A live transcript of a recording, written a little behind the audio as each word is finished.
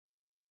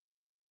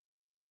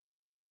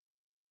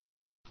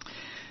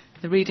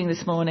The reading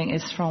this morning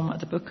is from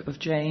the book of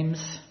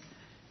James,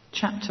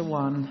 chapter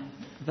 1,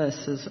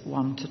 verses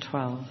 1 to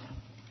 12.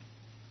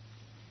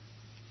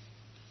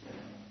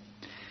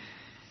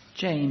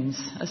 James,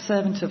 a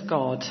servant of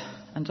God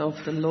and of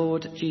the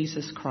Lord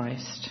Jesus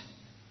Christ,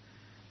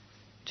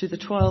 to the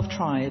 12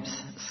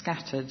 tribes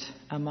scattered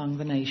among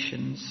the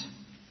nations,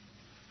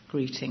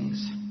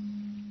 greetings.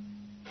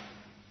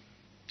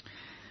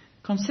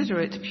 Consider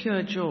it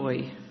pure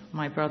joy,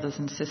 my brothers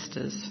and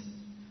sisters,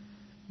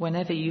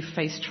 whenever you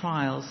face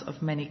trials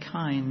of many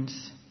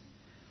kinds,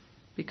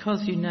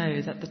 because you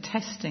know that the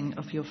testing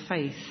of your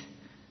faith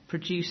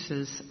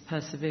produces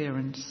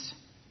perseverance.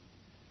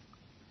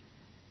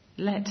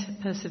 Let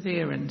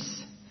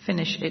perseverance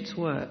finish its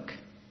work,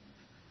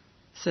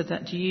 so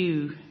that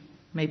you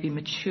may be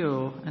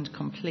mature and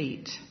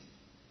complete,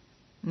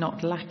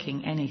 not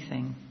lacking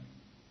anything.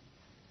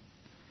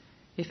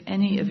 If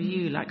any of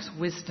you lacks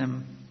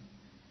wisdom,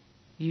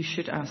 you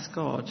should ask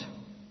God,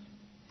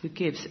 who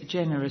gives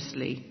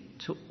generously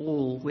to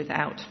all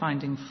without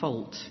finding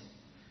fault,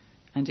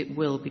 and it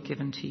will be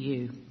given to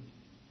you.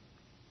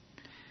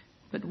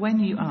 But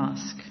when you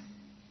ask,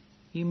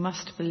 you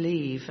must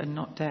believe and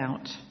not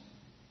doubt,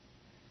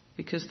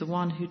 because the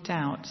one who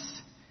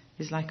doubts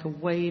is like a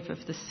wave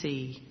of the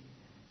sea,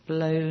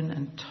 blown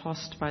and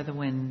tossed by the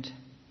wind.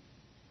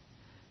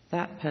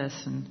 That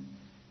person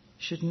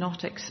should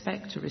not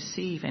expect to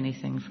receive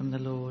anything from the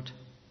Lord.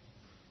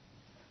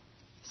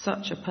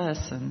 Such a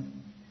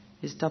person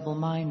is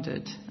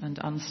double-minded and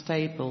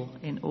unstable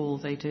in all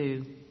they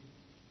do.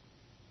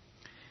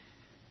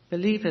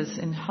 Believers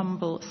in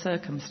humble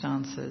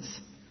circumstances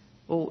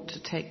ought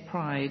to take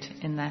pride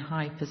in their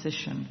high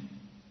position,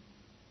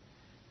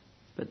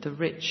 but the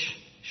rich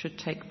should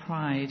take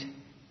pride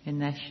in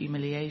their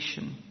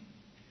humiliation,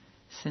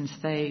 since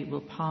they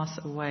will pass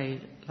away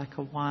like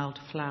a wild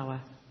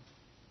flower.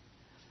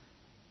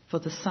 For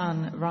the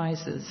sun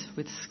rises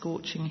with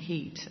scorching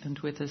heat and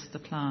withers the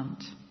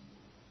plant.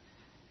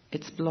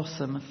 Its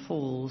blossom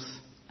falls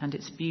and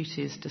its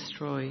beauty is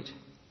destroyed.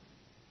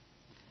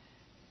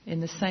 In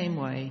the same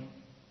way,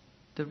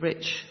 the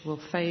rich will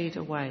fade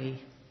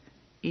away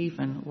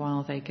even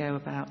while they go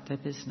about their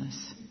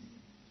business.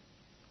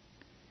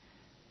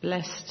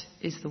 Blessed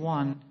is the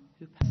one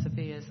who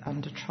perseveres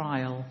under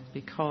trial,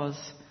 because,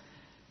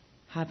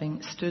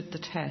 having stood the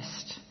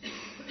test,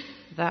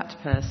 that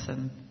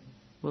person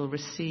will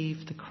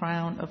receive the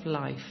crown of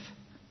life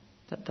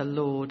that the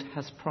Lord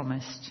has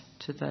promised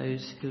to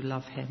those who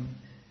love him.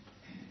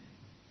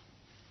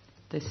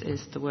 This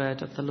is the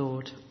word of the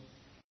Lord.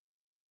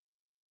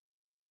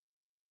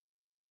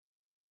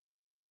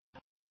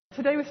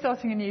 Today we're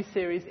starting a new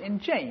series in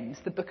James,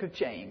 the book of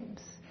James.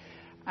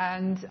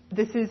 And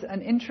this is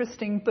an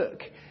interesting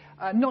book,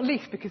 not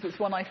least because it's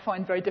one I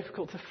find very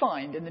difficult to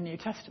find in the New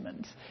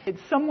Testament.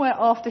 It's somewhere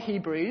after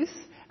Hebrews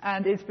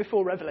and it's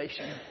before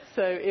Revelation.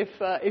 So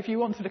if you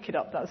want to look it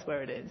up, that's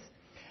where it is.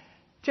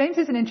 James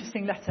is an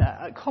interesting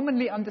letter,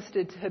 commonly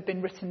understood to have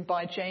been written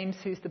by James,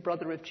 who's the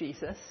brother of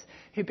Jesus,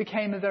 who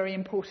became a very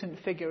important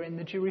figure in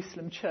the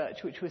Jerusalem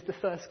church, which was the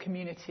first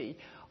community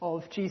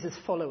of Jesus'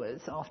 followers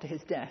after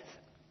his death.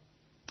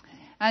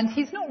 And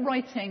he's not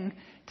writing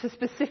to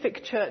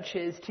specific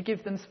churches to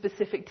give them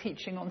specific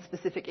teaching on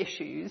specific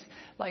issues,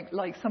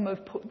 like some of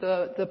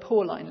the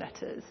Pauline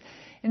letters.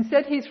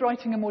 Instead, he's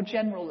writing a more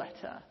general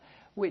letter,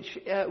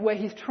 where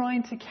he's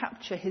trying to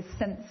capture his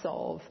sense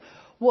of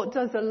what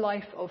does a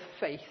life of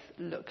faith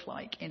look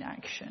like in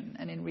action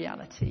and in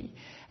reality.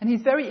 And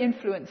he's very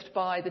influenced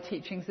by the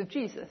teachings of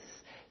Jesus.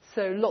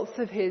 So lots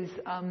of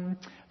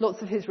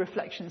his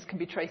reflections can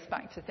be traced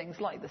back to things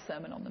like the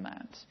Sermon on the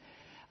Mount.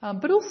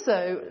 But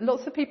also,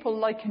 lots of people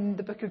liken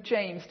the book of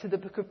James to the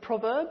book of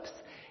Proverbs.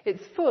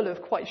 It's full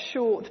of quite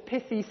short,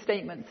 pithy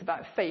statements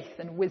about faith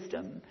and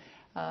wisdom.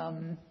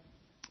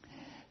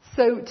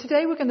 So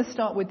today we're going to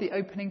start with the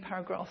opening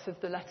paragraphs of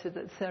the letter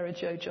that Sarah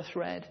Jo just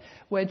read,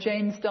 where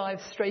James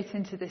dives straight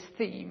into this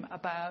theme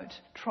about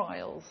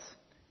trials,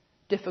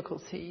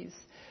 difficulties,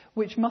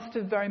 which must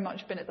have very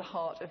much been at the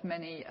heart of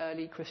many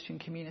early Christian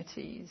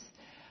communities.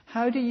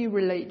 How do you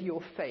relate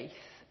your faith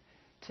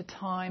to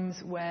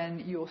times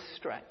when you're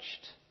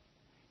stretched,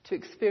 to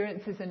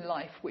experiences in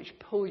life which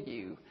pull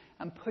you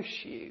and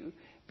push you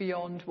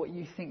beyond what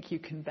you think you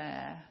can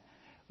bear,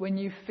 when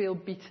you feel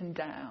beaten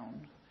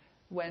down,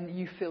 when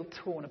you feel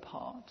torn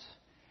apart?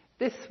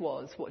 This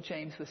was what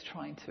James was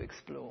trying to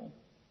explore.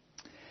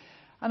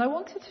 And I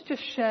wanted to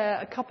just share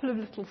a couple of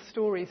little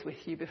stories with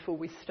you before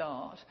we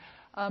start.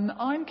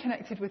 I'm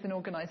connected with an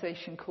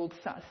organisation called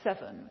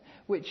Sat7,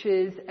 which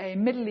is a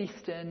Middle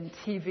Eastern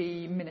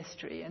TV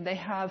ministry, and they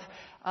have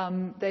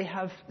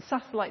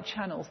satellite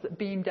channels that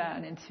beam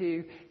down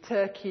into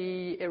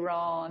Turkey,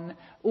 Iran,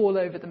 all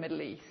over the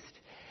Middle East.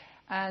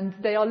 And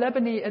they are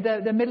Lebanese,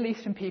 they're Middle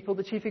Eastern people.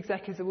 The chief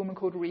exec is a woman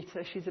called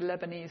Rita. She's a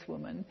Lebanese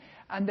woman.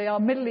 And they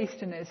are Middle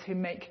Easterners who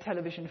make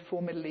television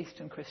for Middle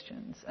Eastern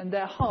Christians. And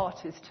their heart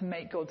is to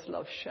make God's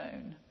love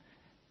shown,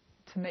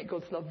 to make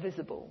God's love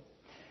visible.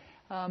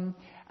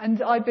 And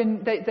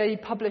they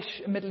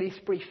publish a Middle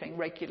East briefing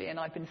regularly, and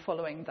I've been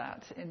following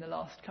that in the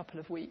last couple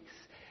of weeks.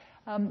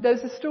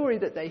 There's a story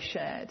that they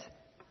shared.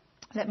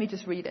 Let me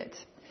just read it.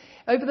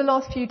 Over the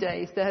last few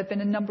days, there have been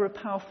a number of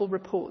powerful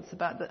reports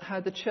about how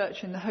the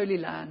church in the Holy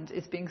Land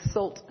is being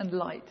salt and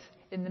light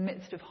in the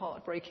midst of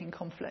heartbreaking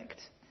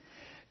conflict.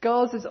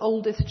 Gaza's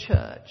oldest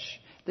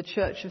church, the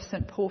Church of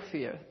St.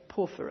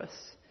 Porphyros,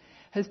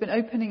 has been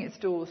opening its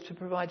doors to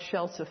provide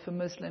shelter for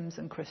Muslims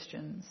and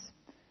Christians.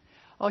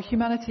 Our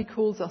humanity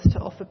calls us to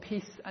offer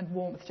peace and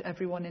warmth to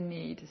everyone in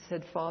need,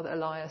 said Father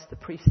Elias, the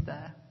priest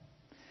there.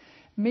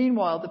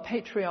 Meanwhile, the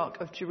Patriarch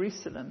of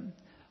Jerusalem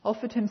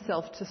offered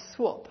himself to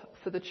swap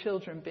for the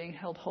children being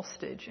held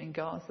hostage in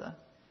Gaza.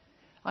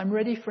 I'm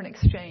ready for an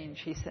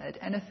exchange, he said,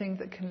 anything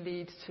that can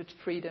lead to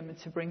freedom and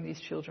to bring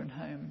these children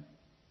home.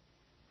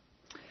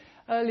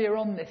 Earlier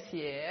on this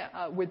year,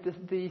 with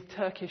the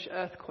Turkish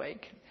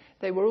earthquake,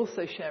 they were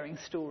also sharing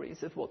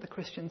stories of what the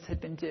Christians had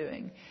been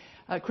doing.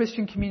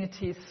 Christian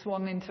communities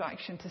swung into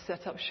action to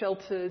set up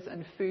shelters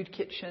and food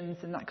kitchens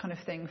and that kind of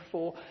thing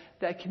for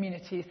their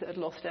communities that had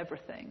lost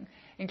everything,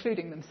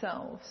 including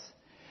themselves.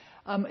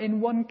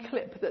 In one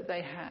clip that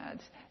they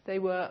had, they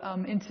were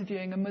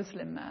interviewing a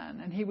Muslim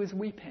man, and he was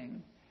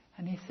weeping.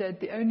 And he said,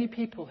 the only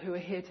people who are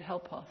here to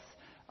help us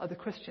are the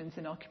Christians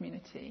in our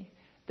community.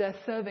 They're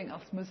serving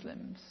us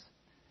Muslims.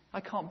 I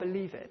can't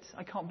believe it.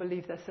 I can't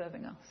believe they're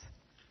serving us.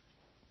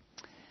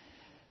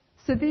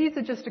 So these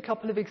are just a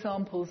couple of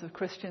examples of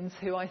Christians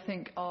who I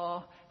think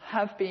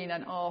have been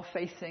and are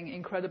facing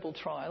incredible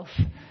trials,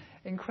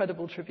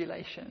 incredible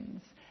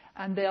tribulations.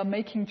 And they are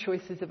making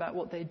choices about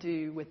what they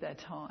do with their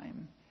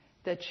time.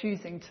 They're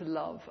choosing to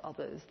love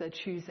others. They're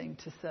choosing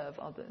to serve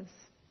others.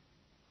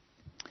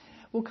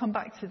 We'll come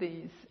back to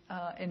these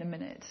in a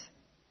minute,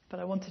 but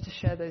I wanted to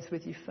share those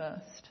with you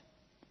first.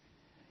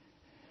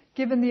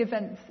 Given the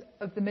events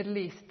of the Middle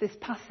East, this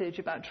passage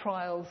about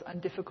trials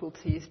and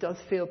difficulties does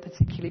feel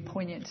particularly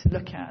poignant to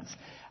look at.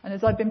 And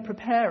as I've been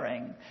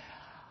preparing,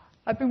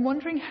 I've been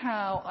wondering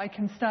how I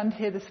can stand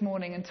here this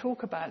morning and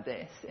talk about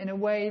this in a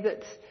way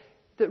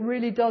that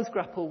really does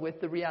grapple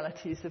with the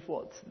realities of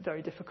what's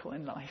very difficult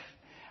in life.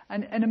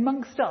 And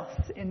amongst us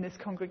in this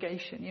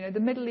congregation, the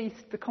Middle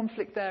East, the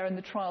conflict there and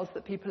the trials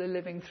that people are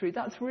living through,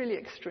 that's really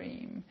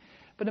extreme.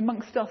 But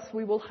amongst us,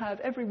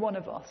 every one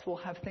of us will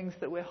have things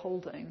that we're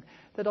holding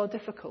that are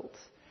difficult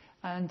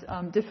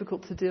and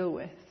difficult to deal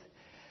with.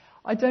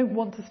 I don't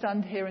want to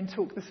stand here and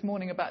talk this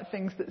morning about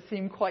things that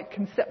seem quite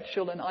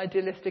conceptual and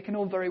idealistic and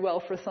all very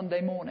well for a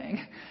Sunday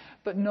morning,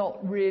 but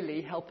not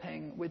really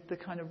helping with the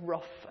kind of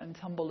rough and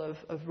tumble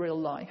of real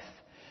life.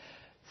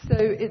 So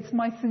it's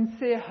my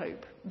sincere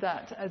hope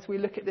that as we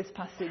look at this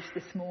passage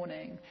this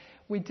morning,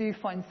 we do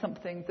find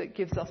something that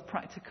gives us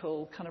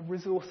practical kind of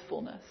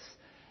resourcefulness,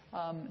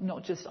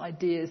 not just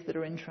ideas that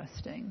are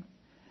interesting.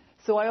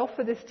 So I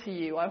offer this to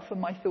you, I offer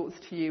my thoughts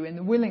to you in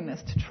the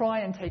willingness to try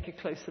and take a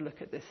closer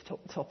look at this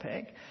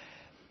topic.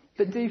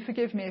 But do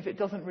forgive me if it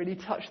doesn't really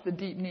touch the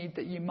deep need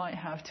that you might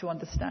have to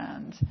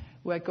understand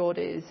where God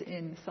is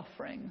in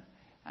suffering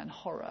and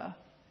horror.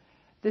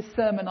 This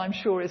sermon, I'm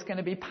sure, is going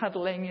to be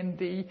paddling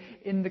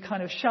in the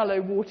kind of shallow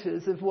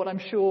waters of what I'm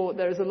sure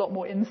there is a lot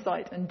more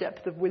insight and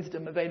depth of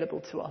wisdom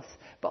available to us.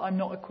 But I'm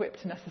not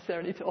equipped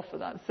necessarily to offer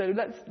that. So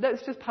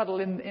let's just paddle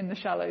in the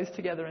shallows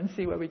together and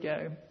see where we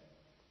go.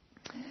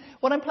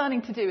 What I'm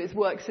planning to do is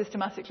work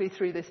systematically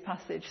through this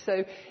passage.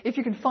 So if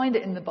you can find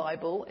it in the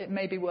Bible, it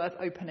may be worth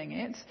opening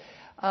it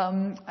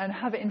and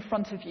have it in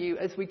front of you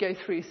as we go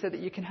through so that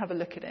you can have a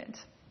look at it.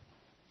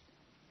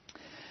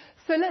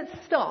 So let's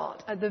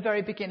start at the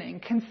very beginning.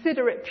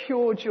 Consider it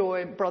pure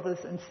joy, brothers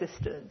and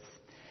sisters.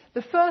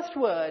 The first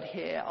word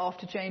here,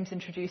 after James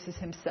introduces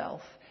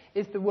himself,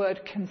 is the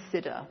word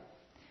consider.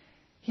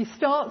 He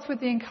starts with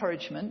the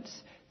encouragement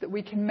that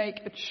we can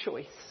make a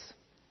choice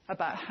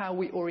about how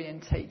we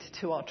orientate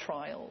to our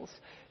trials.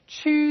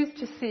 Choose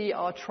to see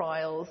our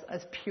trials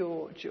as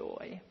pure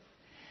joy.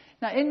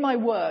 Now, in my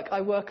work,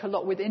 I work a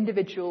lot with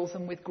individuals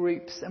and with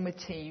groups and with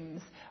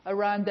teams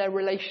around their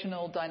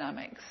relational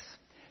dynamics.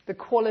 The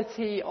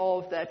quality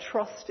of their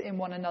trust in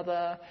one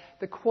another,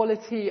 the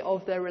quality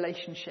of their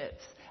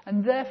relationships,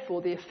 and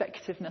therefore the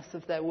effectiveness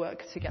of their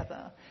work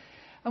together.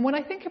 And when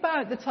I think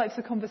about the types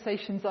of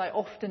conversations I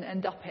often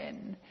end up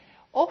in,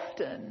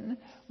 often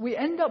we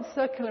end up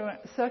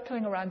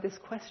circling around this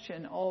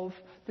question of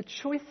the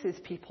choices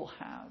people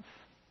have.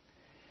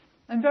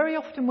 And very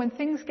often when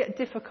things get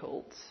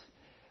difficult,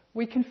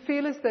 we can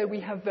feel as though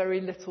we have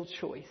very little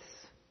choice.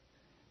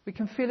 We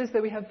can feel as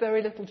though we have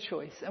very little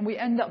choice, and we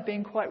end up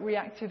being quite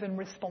reactive and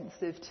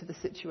responsive to the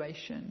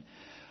situation.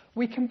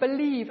 We can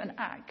believe and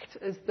act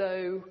as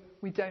though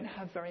we don't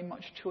have very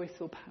much choice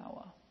or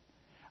power.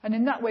 And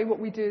in that way, what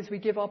we do is we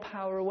give our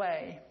power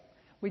away.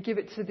 We give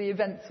it to the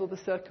events or the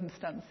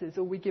circumstances,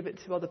 or we give it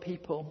to other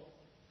people.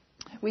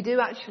 We do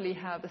actually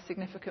have a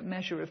significant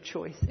measure of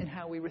choice in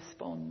how we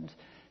respond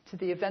to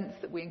the events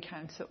that we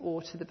encounter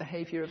or to the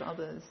behaviour of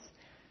others.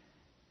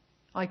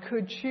 I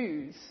could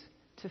choose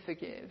to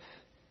forgive.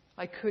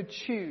 I could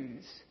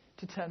choose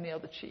to turn the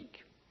other cheek.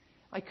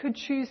 I could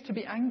choose to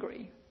be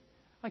angry,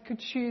 I could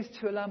choose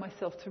to allow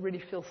myself to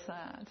really feel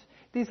sad.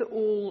 These are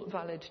all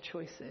valid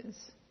choices.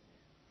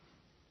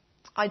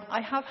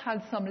 I have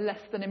had some less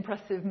than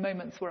impressive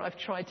moments where I've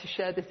tried to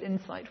share this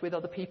insight with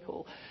other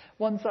people.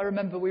 Once I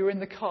remember we were in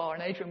the car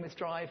and Adrian was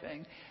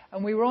driving,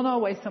 and we were on our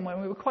way somewhere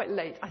and we were quite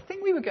late. I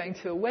think we were going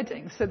to a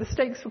wedding, so the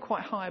stakes were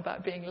quite high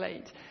about being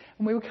late.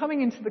 And we were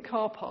coming into the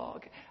car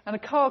park, and a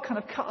car kind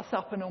of cut us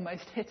up and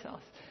almost hit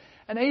us.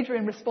 And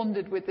Adrian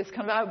responded with this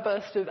kind of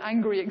outburst of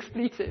angry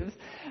expletives.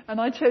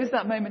 And I chose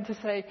that moment to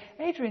say,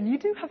 Adrian, you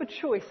do have a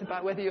choice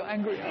about whether you're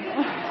angry or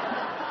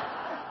not.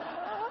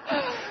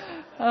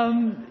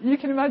 You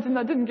can imagine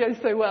that didn't go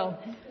so well.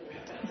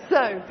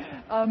 So,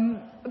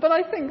 but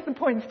I think the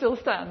point still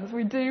stands.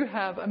 We do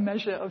have a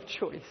measure of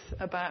choice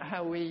about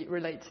how we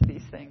relate to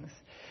these things.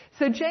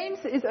 So James,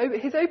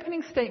 his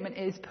opening statement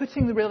is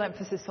putting the real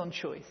emphasis on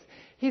choice.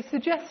 He's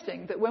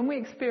suggesting that when we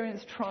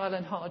experience trial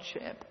and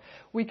hardship,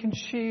 we can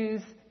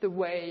choose the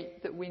way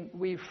that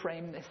we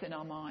frame this in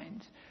our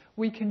mind.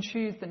 We can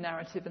choose the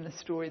narrative and the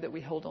story that we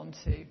hold on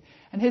to.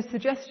 And his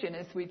suggestion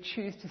is we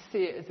choose to see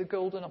it as a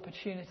golden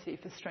opportunity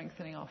for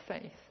strengthening our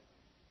faith.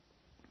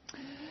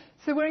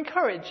 So we're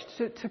encouraged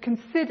to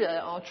consider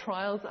our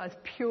trials as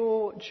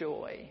pure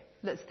joy.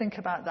 Let's think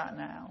about that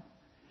now.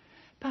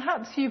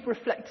 Perhaps you've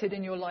reflected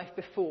in your life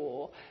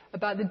before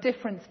about the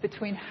difference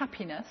between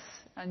happiness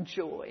and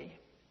joy.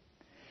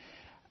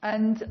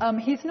 And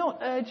he's not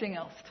urging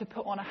us to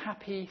put on a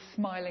happy,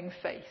 smiling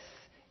face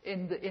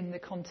in the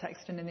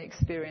context and in the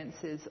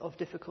experiences of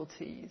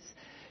difficulties.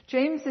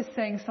 James is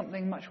saying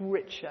something much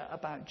richer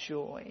about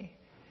joy.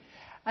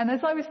 And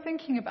as I was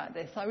thinking about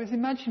this, I was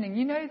imagining,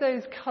 you know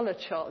those colour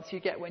charts you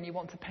get when you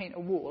want to paint a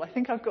wall? I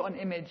think I've got an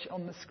image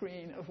on the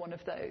screen of one of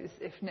those,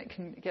 if Nick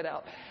can get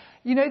out.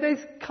 You know those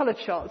colour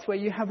charts where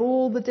you have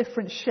all the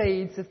different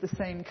shades of the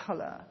same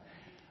colour?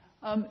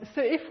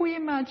 So if we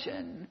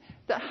imagine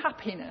that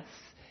happiness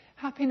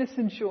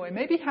and joy,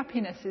 maybe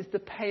happiness is the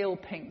pale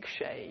pink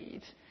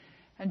shade,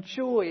 and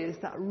joy is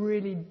that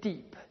really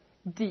deep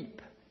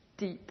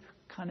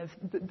kind of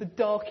the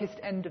darkest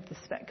end of the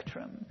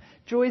spectrum.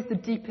 Joy is the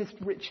deepest,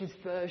 richest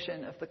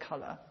version of the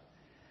colour.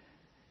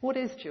 What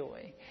is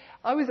joy?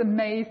 I was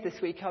amazed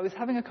this week. I was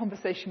having a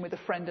conversation with a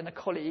friend and a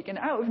colleague, and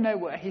out of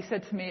nowhere he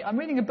said to me, I'm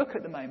reading a book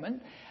at the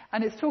moment,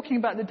 and it's talking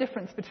about the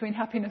difference between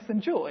happiness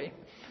and joy.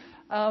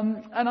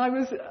 And I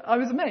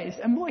was amazed.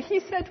 And what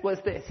he said was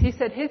this. He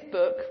said his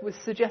book was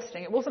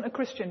suggesting, it wasn't a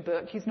Christian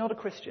book, he's not a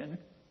Christian.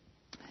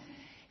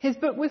 His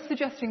book was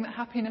suggesting that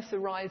happiness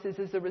arises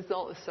as a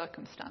result of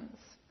circumstance.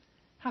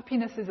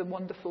 Happiness is a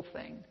wonderful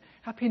thing.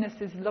 Happiness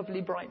is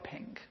lovely bright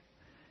pink.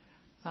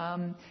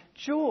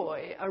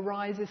 Joy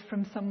arises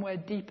from somewhere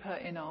deeper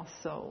in our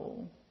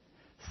soul,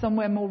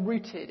 somewhere more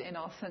rooted in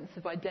our sense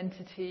of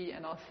identity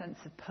and our sense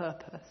of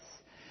purpose.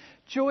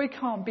 Joy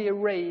can't be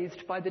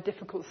erased by the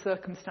difficult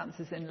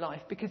circumstances in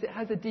life because it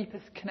has a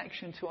deepest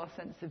connection to our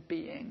sense of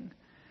being.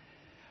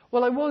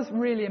 Well, I was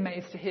really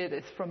amazed to hear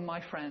this from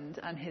my friend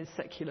and his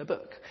secular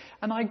book.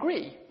 And I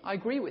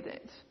agree with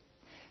it.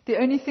 The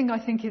only thing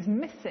I think is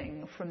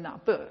missing from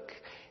that book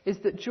is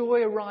that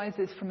joy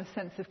arises from a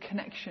sense of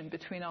connection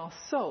between our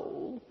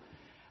soul,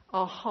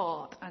 our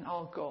heart, and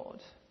our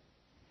God.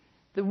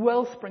 The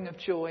wellspring of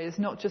joy is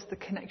not just the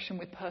connection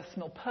with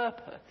personal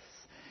purpose,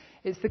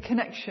 it's the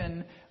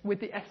connection with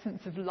the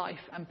essence of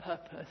life and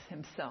purpose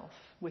himself,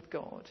 with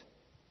God.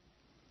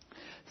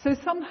 So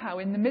somehow,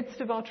 in the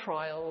midst of our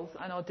trials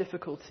and our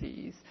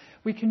difficulties,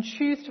 we can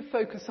choose to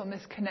focus on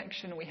this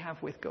connection we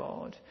have with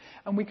God,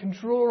 and we can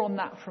draw on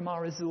that from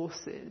our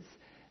resources.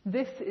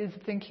 This is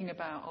thinking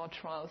about our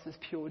trials as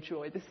pure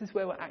joy. This is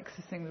where we're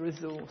accessing the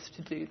resource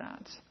to do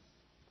that.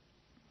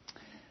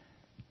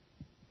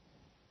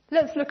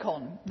 Let's look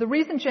on. The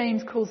reason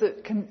James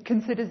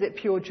considers it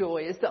pure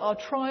joy is that our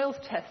trials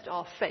test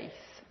our faith.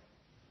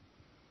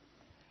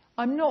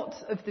 I'm not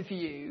of the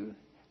view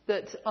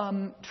that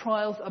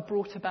trials are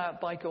brought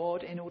about by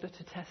God in order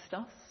to test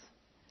us.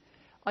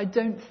 I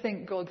don't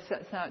think God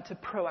sets out to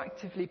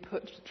proactively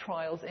put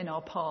trials in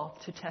our path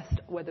to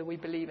test whether we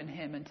believe in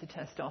him and to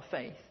test our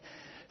faith.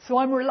 So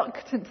I'm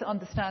reluctant to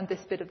understand this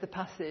bit of the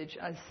passage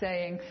as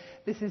saying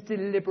this is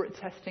deliberate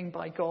testing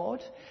by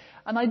God.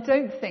 And I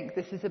don't think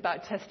this is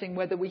about testing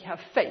whether we have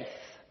faith,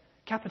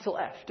 capital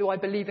F. Do I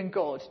believe in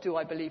God? Do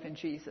I believe in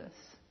Jesus?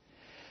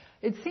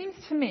 It seems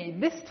to me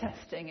this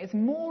testing is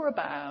more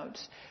about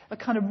a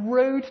kind of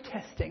road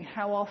testing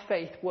how our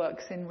faith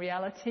works in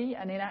reality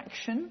and in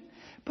action,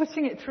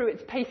 putting it through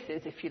its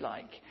paces, if you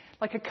like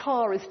a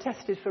car is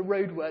tested for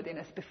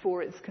roadworthiness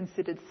before it's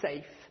considered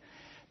safe.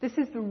 This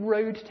is the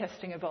road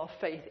testing of our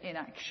faith in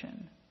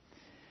action.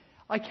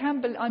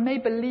 I may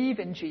believe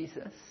in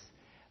Jesus,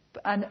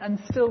 and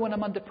still when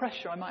I'm under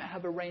pressure, I might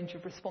have a range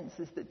of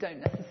responses that don't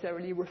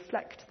necessarily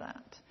reflect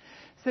that.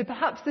 So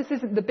perhaps this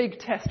isn't the big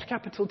test,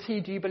 capital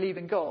T, do you believe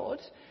in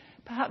God?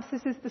 Perhaps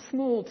this is the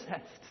small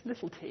tests,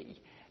 little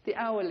t, the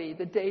hourly,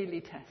 the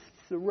daily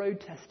tests, the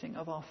road testing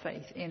of our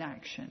faith in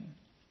action.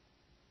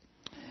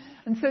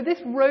 And so this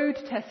road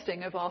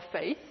testing of our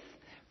faith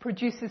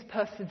produces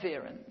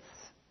perseverance.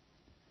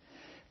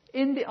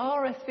 In the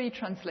RSV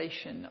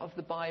translation of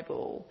the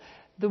Bible,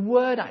 the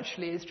word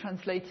actually is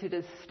translated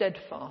as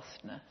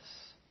steadfastness.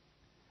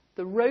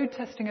 The road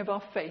testing of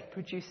our faith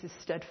produces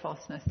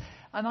steadfastness.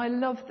 And I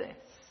love this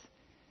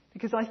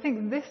because I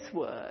think this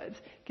word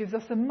gives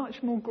us a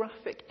much more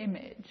graphic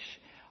image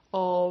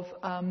of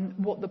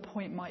what the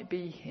point might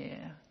be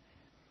here.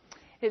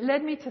 It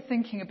led me to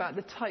thinking about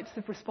the types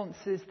of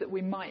responses that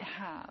we might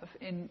have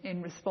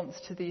in response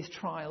to these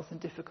trials and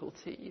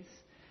difficulties.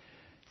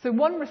 So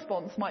one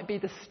response might be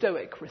the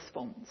Stoic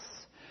response.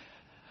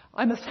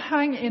 I must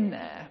hang in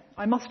there.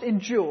 I must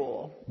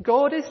endure.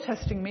 God is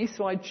testing me,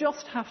 so I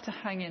just have to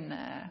hang in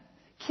there.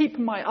 Keep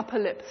my upper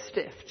lip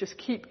stiff. Just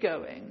keep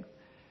going.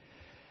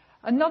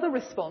 Another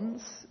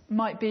response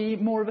might be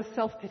more of a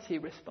self-pity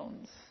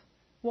response.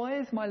 Why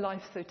is my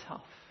life so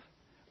tough?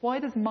 Why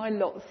does my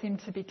lot seem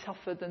to be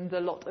tougher than the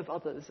lot of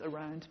others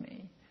around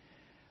me?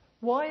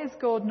 Why is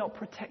God not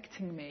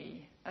protecting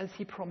me as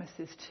he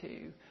promises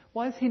to?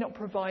 Why is he not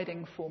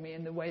providing for me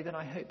in the way that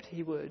I hoped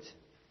he would?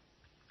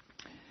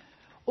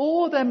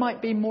 Or there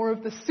might be more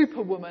of the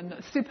Superwoman,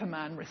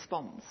 Superman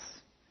response.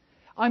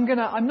 I'm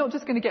not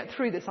just going to get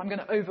through this, I'm going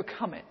to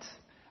overcome it.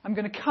 I'm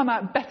going to come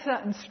out better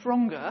and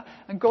stronger,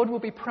 and God will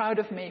be proud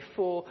of me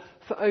for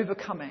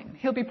overcoming.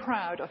 He'll be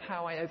proud of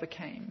how I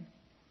overcame.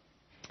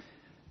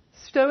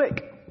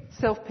 Stoic,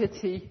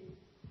 self-pity,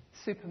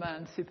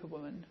 Superman,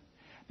 Superwoman.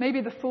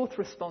 Maybe the fourth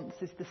response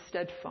is the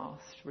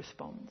steadfast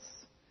response.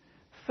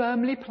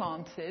 Firmly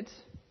planted,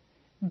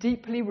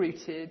 deeply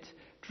rooted,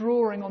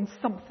 drawing on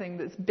something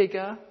that's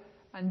bigger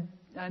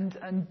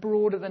and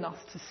broader than us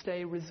to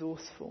stay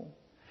resourceful.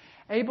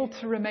 Able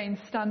to remain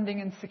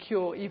standing and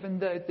secure even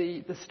though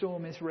the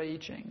storm is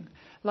raging,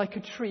 like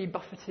a tree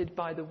buffeted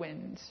by the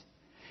wind.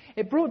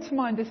 It brought to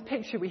mind this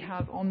picture we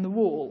have on the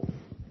wall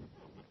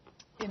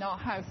in our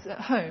house at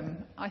home.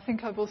 I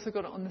think I've also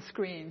got it on the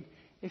screen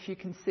if you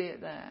can see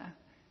it there.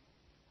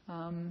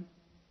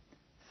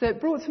 So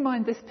it brought to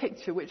mind this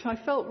picture, which I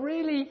felt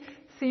really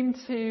seemed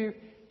to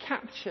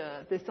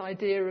capture this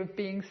idea of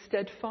being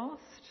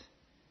steadfast,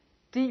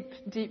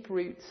 deep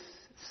roots,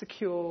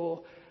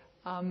 secure,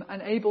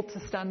 and able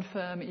to stand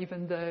firm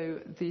even though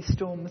the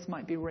storms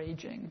might be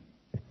raging.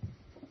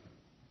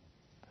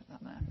 Put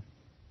that there.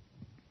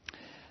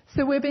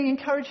 So we're being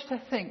encouraged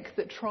to think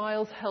that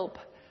trials help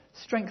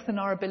strengthen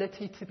our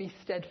ability to be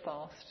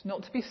steadfast,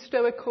 not to be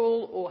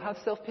stoical or have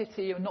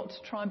self-pity or not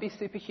to try and be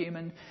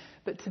superhuman,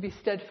 but to be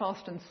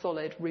steadfast and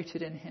solid,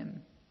 rooted in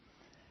him.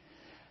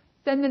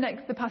 Then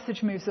the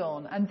passage moves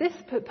on, and this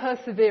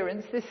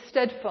perseverance, this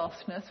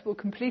steadfastness will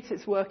complete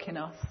its work in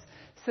us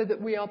so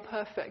that we are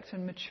perfect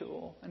and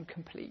mature and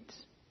complete.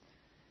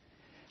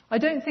 I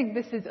don't think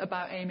this is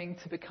about aiming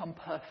to become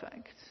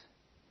perfect.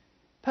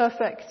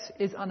 Perfect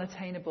is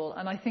unattainable,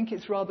 and I think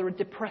it's rather a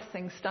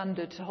depressing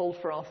standard to hold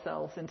for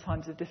ourselves in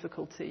times of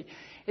difficulty.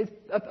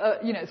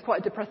 It's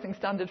quite a depressing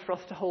standard for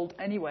us to hold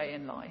anyway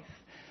in life.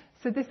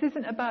 So this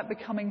isn't about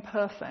becoming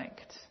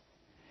perfect.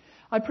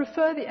 I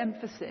prefer the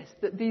emphasis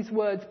that these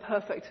words,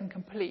 perfect and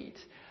complete,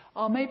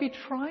 are maybe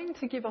trying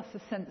to give us a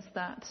sense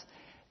that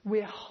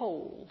we're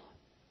whole.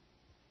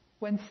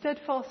 When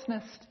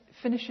steadfastness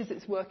finishes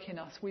its work in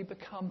us, we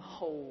become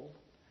whole.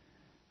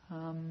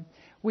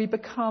 We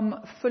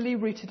become fully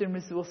rooted and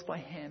resourced by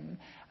him,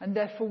 and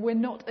therefore we're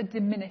not a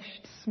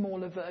diminished,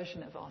 smaller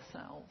version of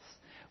ourselves.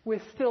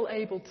 We're still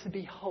able to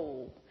be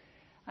whole.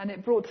 And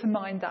it brought to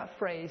mind that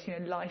phrase,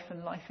 life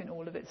and life in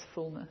all of its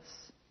fullness.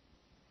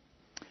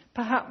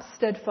 Perhaps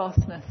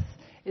steadfastness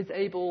is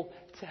able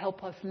to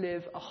help us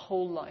live a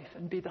whole life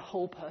and be the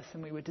whole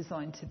person we were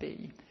designed to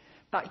be.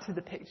 Back to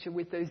the picture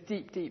with those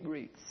deep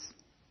roots.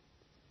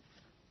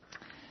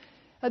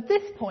 At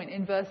this point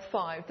in verse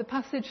 5, the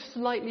passage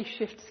slightly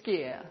shifts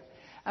gear,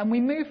 and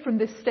we move from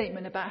this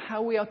statement about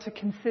how we are to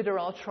consider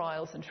our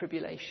trials and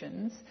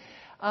tribulations,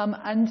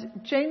 and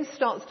James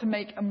starts to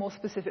make a more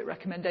specific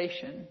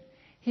recommendation.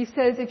 He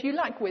says, if you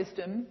lack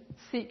wisdom,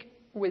 seek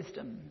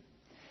wisdom.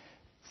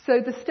 So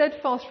the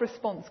steadfast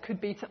response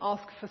could be to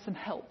ask for some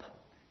help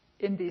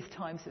in these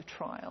times of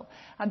trial,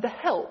 and the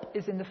help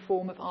is in the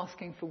form of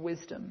asking for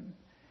wisdom.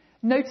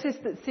 Notice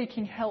that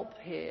seeking help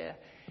here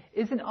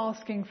isn't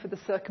asking for the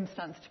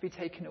circumstance to be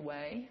taken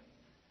away,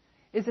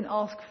 isn't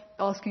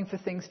asking for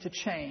things to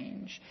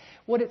change.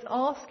 What it's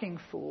asking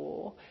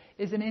for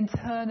is an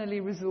internally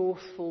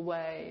resourceful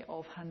way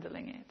of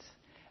handling it,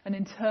 an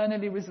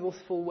internally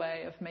resourceful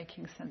way of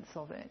making sense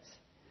of it,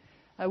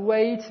 a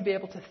way to be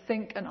able to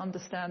think and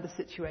understand the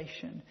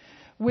situation.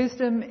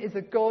 Wisdom is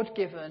a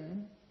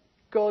God-given,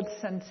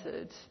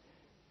 God-centered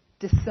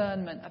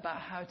discernment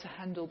about how to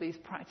handle these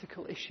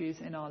practical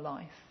issues in our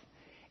life.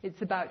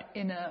 It's about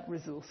inner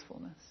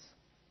resourcefulness.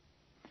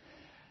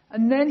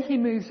 And then he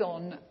moves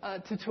on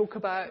to talk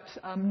about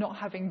not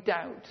having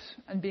doubt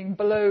and being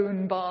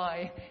blown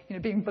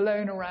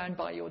around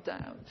by your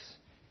doubts.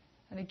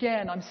 And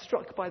again, I'm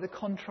struck by the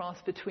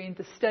contrast between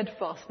the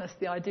steadfastness,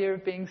 the idea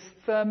of being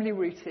firmly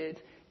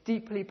rooted,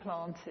 deeply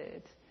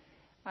planted,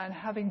 and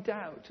having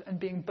doubt and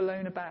being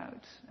blown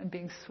about and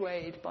being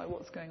swayed by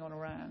what's going on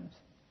around.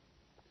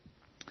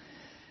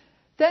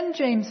 Then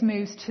James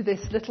moves to this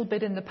little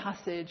bit in the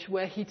passage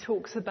where he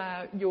talks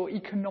about your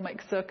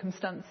economic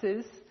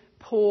circumstances,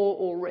 poor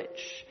or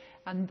rich,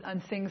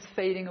 and things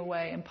fading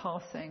away and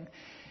passing.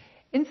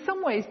 In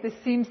some ways, this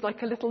seems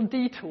like a little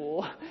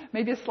detour,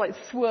 maybe a slight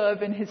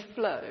swerve in his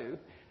flow.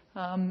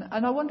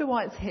 And I wonder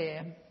why it's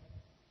here.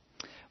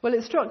 Well,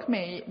 it struck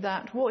me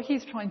that what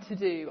he's trying to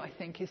do, I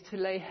think, is to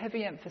lay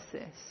heavy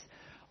emphasis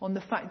on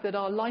the fact that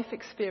our life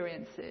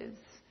experiences,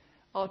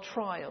 our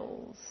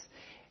trials,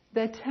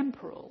 they're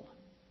temporal.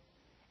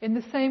 In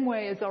the same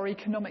way as our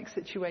economic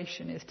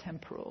situation is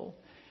temporal,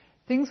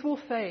 things will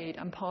fade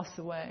and pass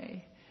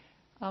away.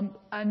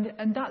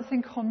 And that's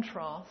in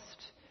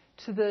contrast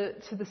to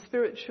the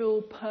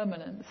spiritual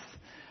permanence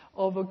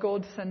of a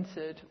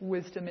God-centered,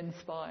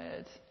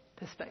 wisdom-inspired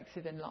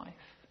perspective in life.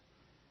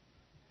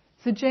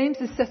 So James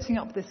is setting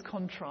up this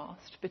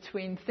contrast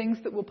between things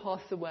that will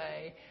pass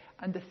away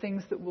and the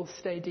things that will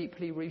stay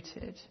deeply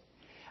rooted.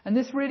 And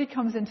this really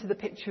comes into the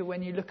picture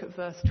when you look at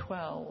verse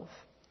 12.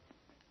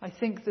 I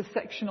think the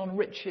section on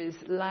riches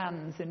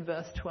lands in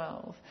verse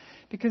 12.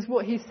 Because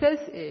what he says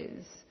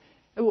is,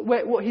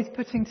 what he's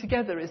putting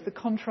together is the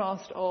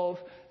contrast of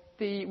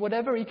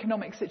whatever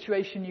economic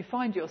situation you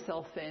find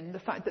yourself in, the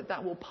fact that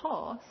that will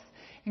pass,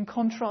 in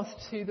contrast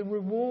to the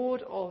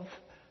reward of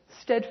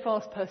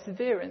steadfast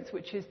perseverance,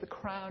 which is the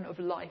crown of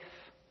life.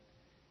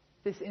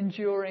 This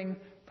enduring,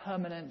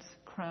 permanent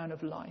crown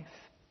of life.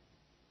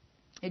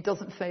 It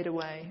doesn't fade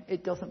away.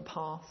 It doesn't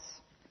pass.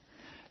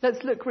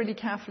 Let's look really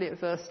carefully at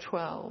verse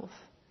 12.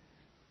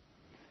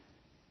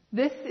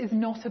 This is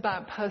not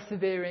about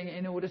persevering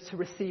in order to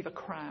receive a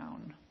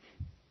crown.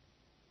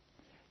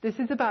 This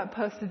is about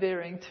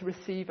persevering to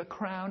receive a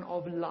crown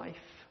of life.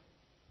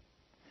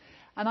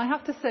 And I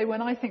have to say,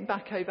 when I think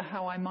back over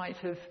how I might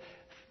have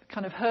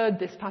kind of heard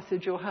this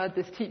passage or heard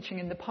this teaching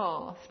in the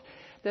past,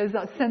 there's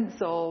that sense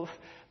of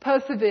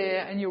persevere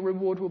and your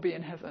reward will be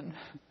in heaven.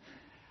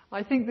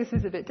 I think this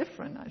is a bit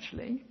different,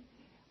 actually.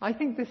 I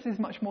think this is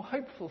much more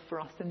hopeful for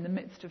us in the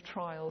midst of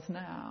trials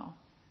now.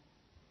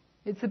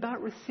 It's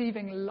about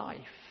receiving life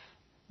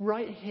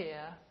right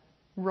here,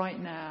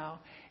 right now,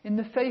 in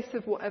the face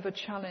of whatever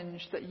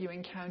challenge that you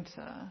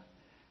encounter,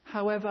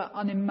 however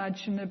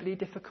unimaginably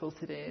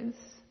difficult it is,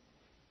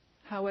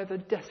 however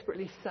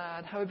desperately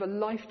sad, however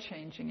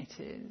life-changing it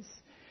is.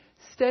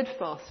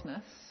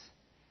 Steadfastness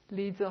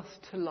leads us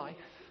to life.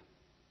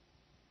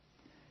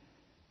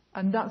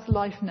 And that's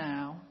life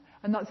now.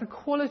 And that's a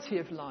quality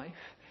of life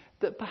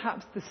that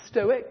perhaps the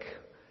stoic,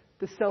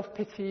 the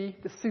self-pity,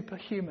 the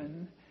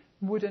superhuman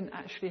wouldn't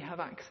actually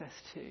have access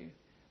to.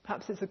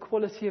 Perhaps it's a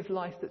quality of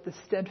life that the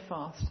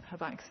steadfast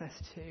have access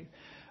to,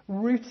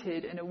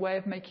 rooted in a way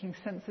of making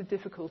sense of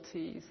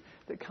difficulties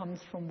that comes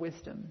from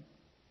wisdom,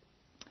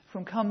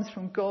 comes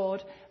from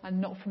God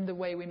and not from the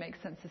way we make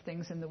sense of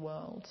things in the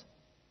world.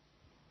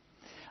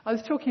 I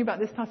was talking about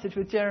this passage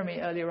with Jeremy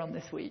earlier on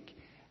this week,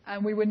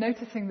 and we were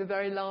noticing the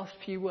very last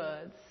few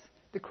words.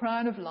 The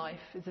crown of life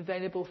is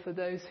available for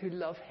those who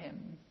love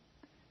him.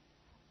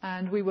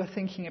 And we were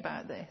thinking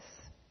about this.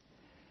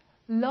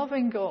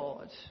 Loving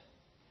God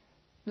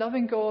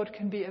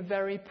can be a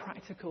very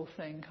practical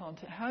thing, can't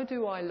it? How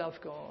do I love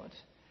God?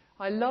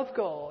 I love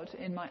God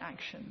in my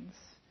actions.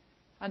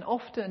 And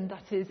often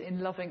that is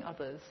in loving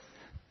others.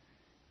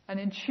 And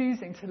in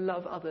choosing to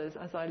love others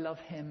as I love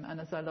him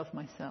and as I love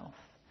myself.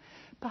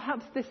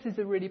 Perhaps this is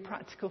a really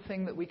practical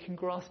thing that we can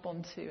grasp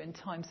onto in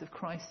times of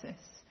crisis.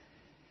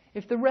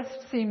 If the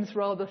rest seems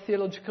rather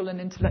theological and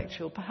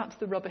intellectual, perhaps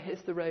the rubber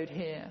hits the road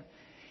here.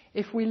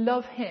 If we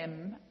love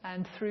him,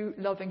 and through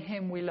loving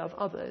him we love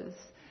others,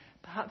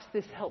 perhaps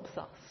this helps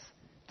us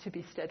to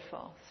be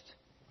steadfast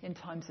in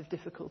times of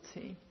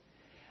difficulty.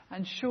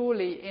 And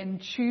surely in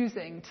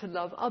choosing to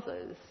love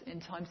others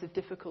in times of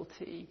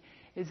difficulty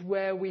is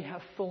where we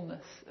have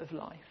fullness of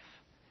life.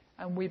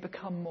 And we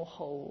become more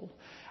whole.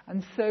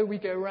 And so we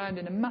go around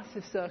in a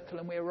massive circle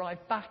and we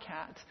arrive back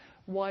at,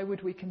 why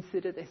would we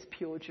consider this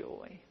pure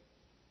joy?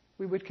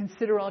 We would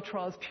consider our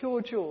trials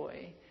pure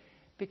joy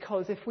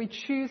because if we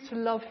choose to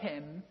love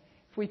him,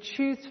 if we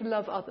choose to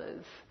love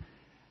others,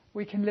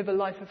 we can live a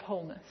life of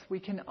wholeness. We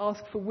can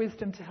ask for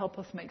wisdom to help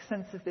us make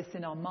sense of this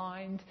in our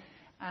mind,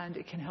 and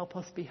it can help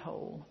us be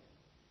whole.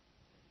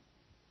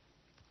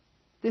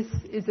 This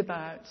is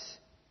about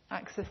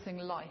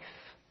accessing life,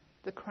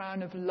 the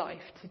crown of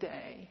life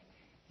today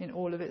in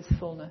all of its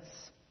fullness.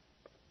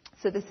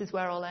 So this is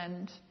where I'll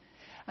end.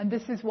 And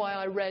this is why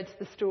I read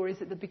the stories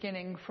at the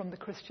beginning from the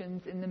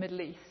Christians in the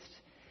Middle East.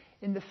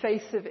 In the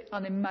face of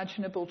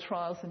unimaginable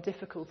trials and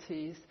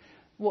difficulties,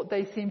 what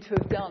they seem to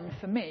have done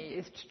for me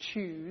is to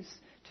choose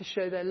to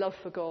show their love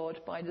for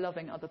God by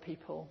loving other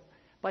people,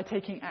 by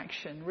taking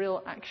action,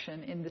 real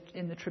action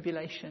in the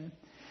tribulation.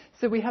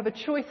 So we have a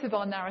choice of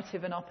our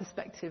narrative and our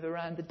perspective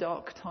around the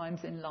dark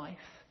times in life.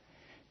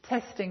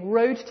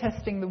 Road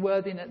testing the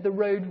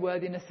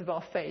roadworthiness of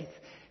our faith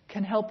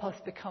can help us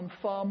become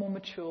far more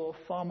mature,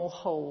 far more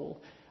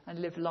whole,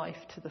 and live life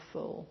to the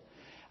full.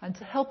 And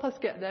to help us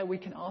get there, we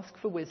can ask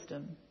for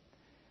wisdom.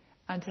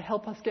 And to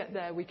help us get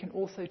there, we can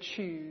also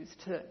choose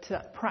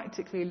to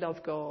practically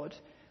love God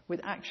with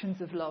actions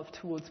of love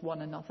towards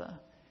one another.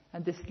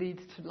 And this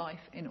leads to life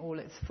in all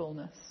its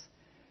fullness.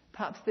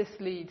 Perhaps this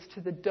leads to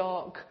the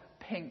dark,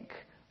 pink,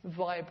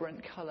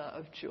 vibrant colour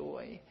of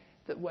joy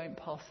that won't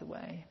pass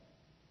away.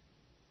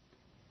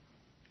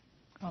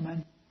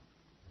 Amen.